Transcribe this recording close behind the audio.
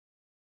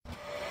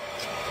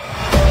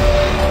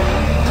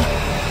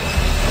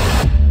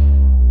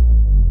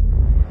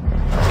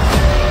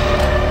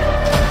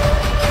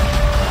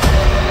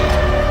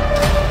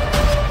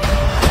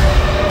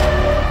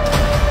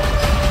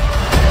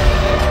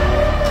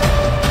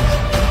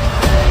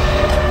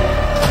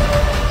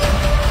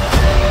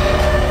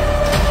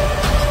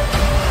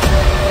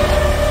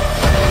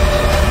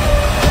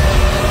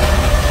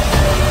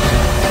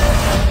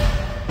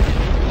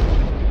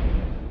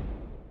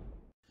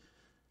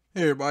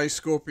Ice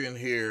Scorpion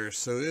here.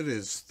 So it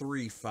is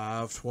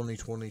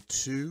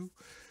 3/5/2022,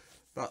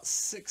 about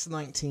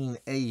 6:19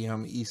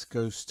 a.m. East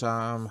Coast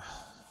time.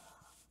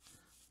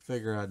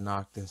 Figure I'd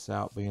knock this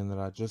out, being that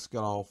I just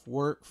got off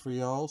work for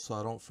y'all, so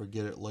I don't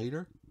forget it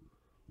later.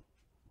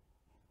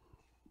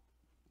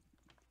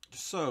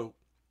 So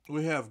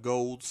we have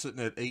gold sitting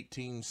at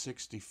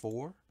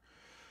 1864.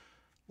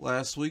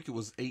 Last week it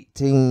was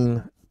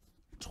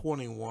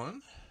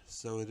 1821.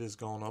 So it has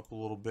gone up a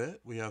little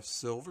bit. We have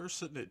silver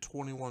sitting at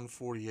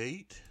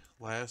 21.48.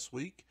 Last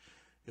week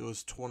it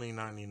was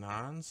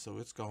 20.99, so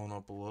it's gone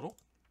up a little.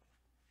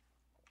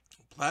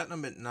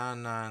 Platinum at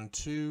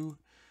 992,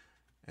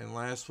 and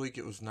last week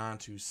it was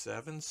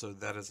 927, so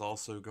that has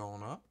also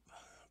gone up.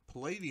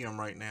 Palladium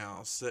right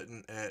now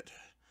sitting at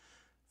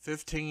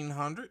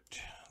 1500.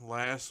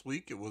 Last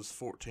week it was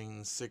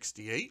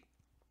 1468,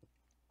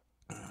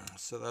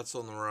 so that's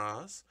on the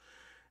rise.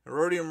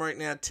 Rhodium right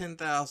now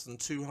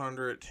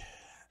 10,200,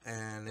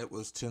 and it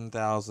was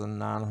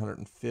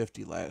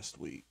 10,950 last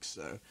week.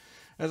 So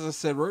as I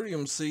said,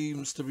 rhodium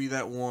seems to be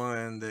that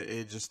one that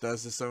it just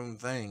does its own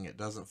thing. It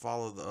doesn't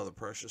follow the other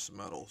precious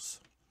metals.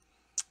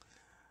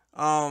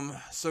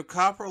 So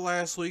copper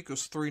last week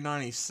was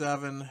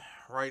 397.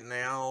 Right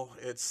now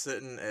it's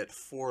sitting at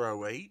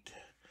 408.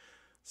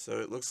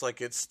 So it looks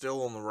like it's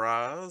still on the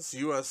rise.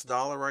 US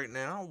dollar right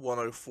now,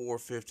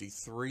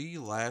 104.53.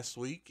 Last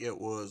week it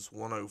was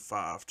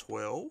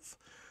 105.12.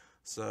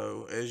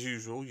 So as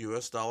usual,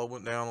 US dollar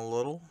went down a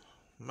little.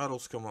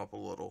 Metals come up a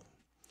little.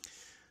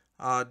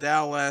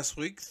 Dow last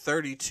week,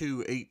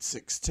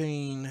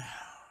 32,816.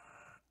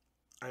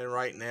 And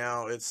right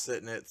now it's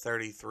sitting at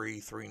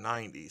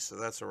 33,390. So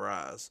that's a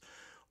rise.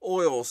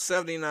 Oil,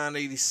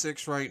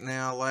 79.86 right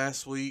now.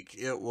 Last week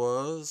it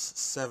was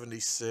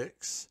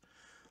 76.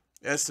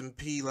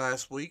 S&P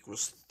last week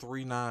was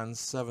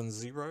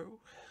 3970.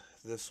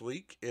 This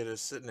week it is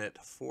sitting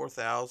at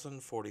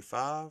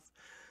 4,045.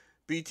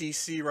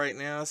 BTC right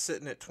now is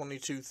sitting at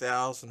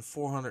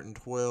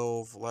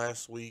 22,412.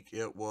 Last week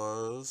it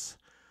was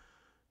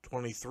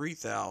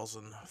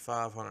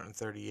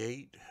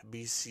 23,538.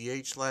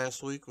 BCH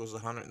last week was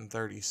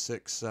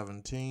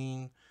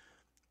 136.17.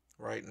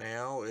 Right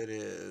now it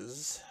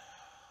is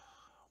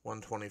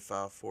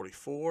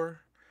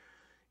 125.44.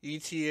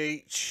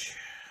 ETH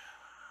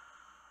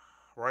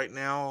right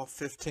now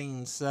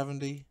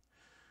 1570.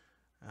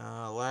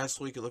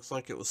 Last week it looks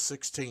like it was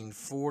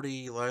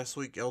 1640. Last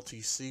week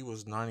LTC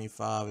was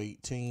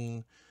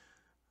 95.18.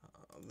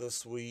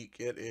 This week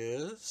it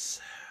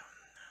is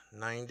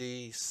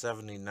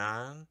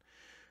 90.79.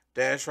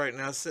 Dash right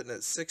now sitting at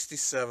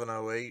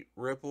 67.08.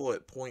 Ripple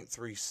at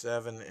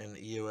 0.37, and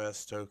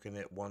EOS token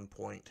at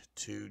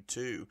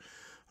 1.22.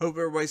 Hope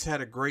everybody's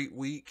had a great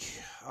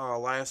week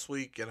last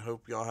week, and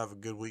hope y'all have a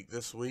good week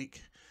this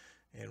week.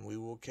 And we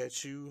will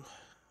catch you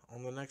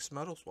on the next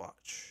Metals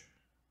Watch.